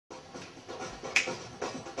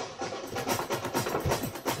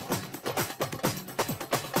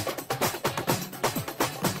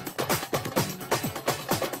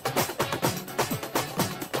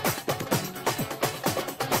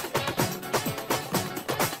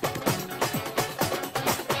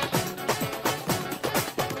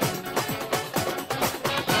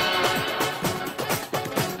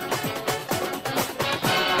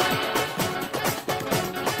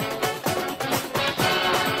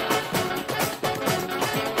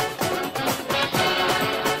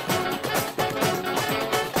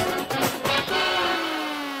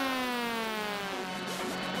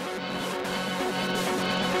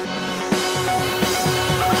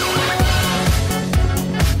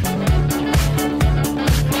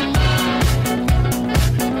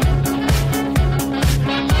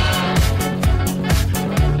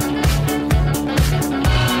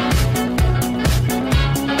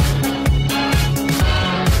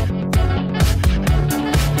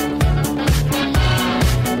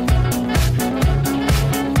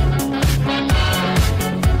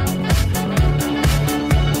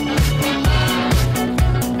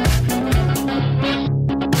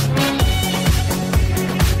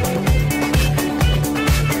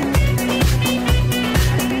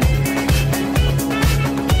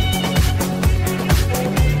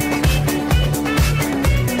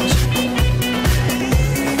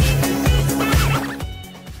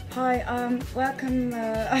Hi, welcome,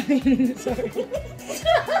 I mean, sorry.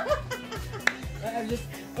 I'm just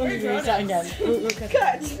only doing that again.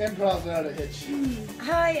 Cut! Improv without a hitch.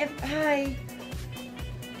 Hi,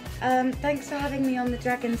 thanks for having me on the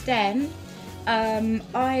Dragon's Den.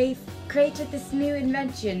 I created this new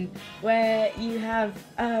invention where you have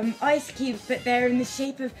ice cubes, but they're in the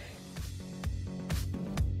shape of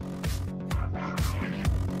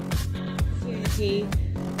unity.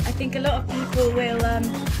 I think a lot of people will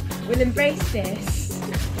embrace this.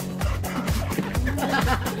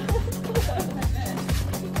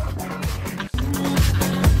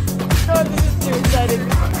 God, this is too exciting.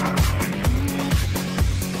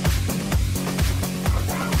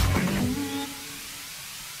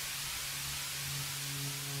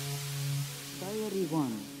 Diary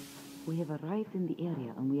 1. We have arrived in the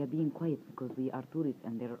area and we are being quiet because we are tourists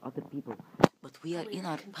and there are other people. But we are in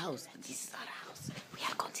our house. This is our house. We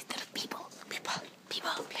are considered people.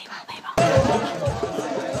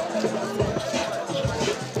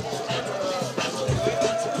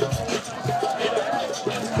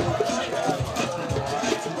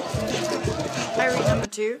 Diary number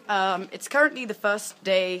 2. It's currently the first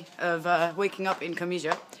day of waking up in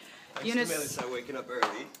Kamija. Eunice waking up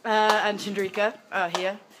early. And Chandrika are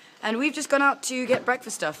here. And we've just gone out to get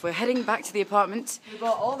breakfast stuff. We're heading back to the apartment. We've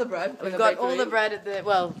got all the bread. We've got all the bread at the...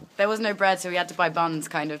 Well, there was no bread, so we had to buy buns,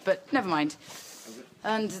 kind of. But never mind.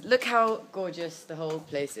 And look how gorgeous the whole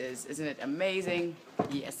place is. Isn't it amazing?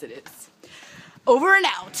 Yes, it is. Over and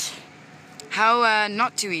out. How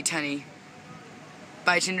not to eat honey.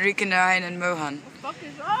 By Chandrika, Narayan and Mohan. What the fuck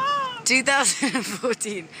is that?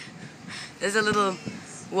 2014. There's a little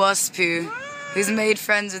wasp who's made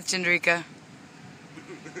friends with Chandrika.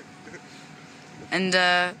 And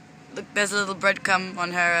look, there's a little breadcrumb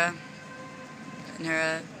on her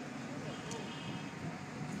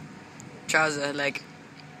trouser leg.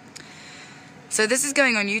 So this is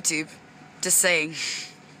going on YouTube. Just saying.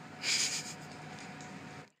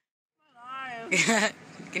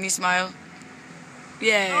 Can you smile?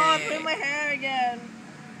 Yay! Oh, I put in my hair again.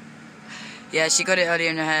 Yeah, she got it earlier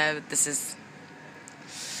in her hair, but this is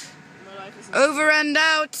over and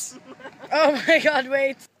out. Oh my God!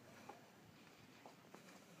 Wait.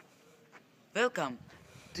 Welcome.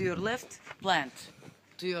 To your left, plant.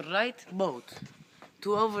 To your right, boat.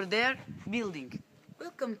 To over there, building.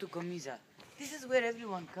 Welcome to Kamija. This is where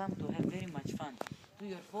everyone comes to have very much fun. To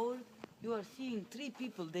your forward, you are seeing 3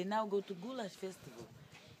 people. They now go to Goulash Festival.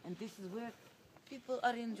 And this is where people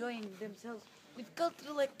are enjoying themselves with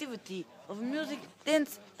cultural activity of music,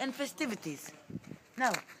 dance, and festivities.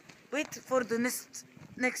 Now, wait for the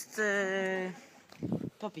next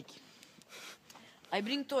topic. I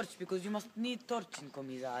bring torch because you must need torch in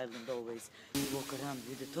Kamija Island always. You walk around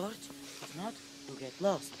with the torch, if not, you get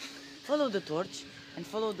lost. Follow the torch and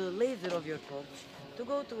follow the laser of your torch to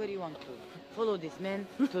go to where you want to. Follow this man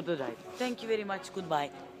to the right. Thank you very much.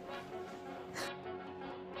 Goodbye.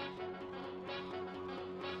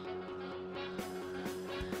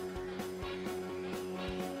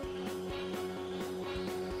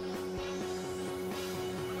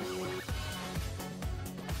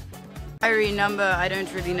 Diary number, I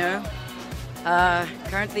don't really know.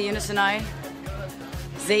 Currently Eunice and I,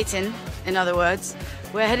 Zaytin in other words,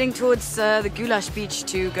 we're heading towards the Goulash beach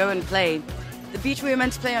to go and play. The beach we were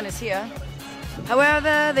meant to play on is here.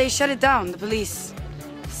 However, they shut it down, the police.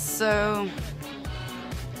 So,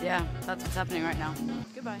 yeah, that's what's happening right now.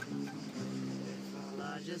 Goodbye.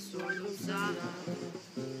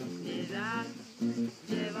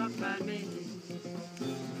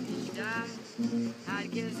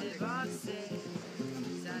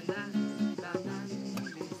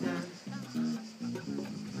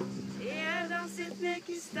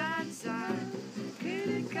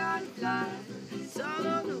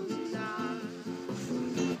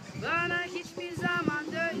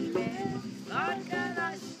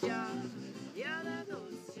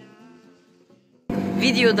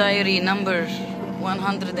 Video diary number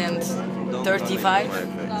 135.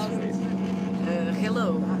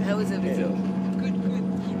 Hello, how is everything? Good.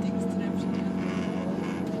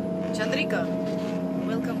 Chandrika,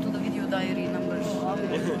 welcome to the video diary number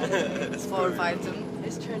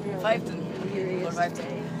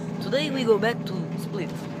 415. Today we go back to Split,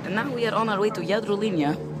 and now we are on our way to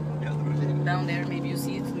Yadrolinia. Down there, maybe you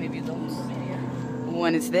see it, maybe you don't.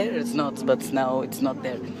 When it's there, it's not, but now it's not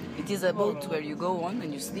there. It is a boat where you go on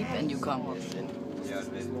and you sleep and you come.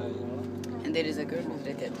 And there is a girl with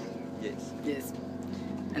red head. Yes.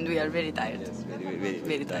 And we are very tired. Yes,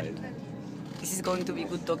 very tired. This is going to be a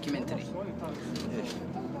good documentary.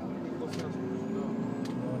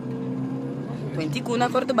 20 kuna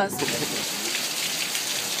for the bus.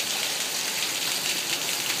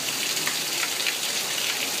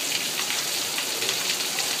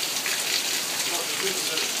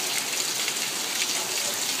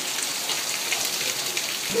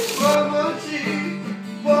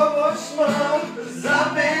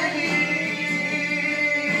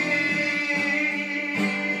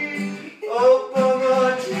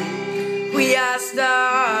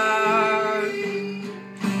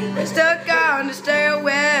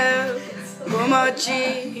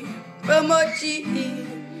 Pomoci,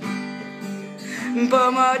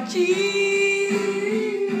 pomoci,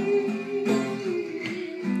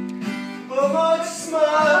 Pomoc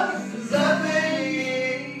ma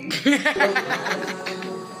zabili.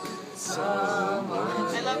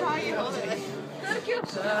 I love how you hold it.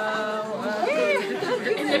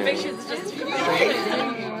 In the picture, it's just you.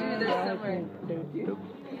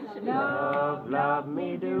 Love, love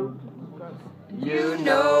me do. You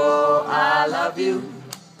know I love you,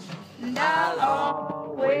 and I'll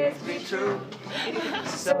always be true.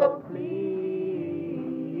 So please,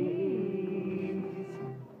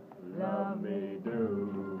 love me do.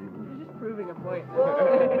 You're just proving a point.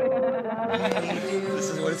 This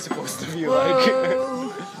is what it's supposed to be like.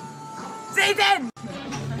 Satan!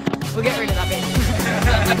 We'll get rid of that bit.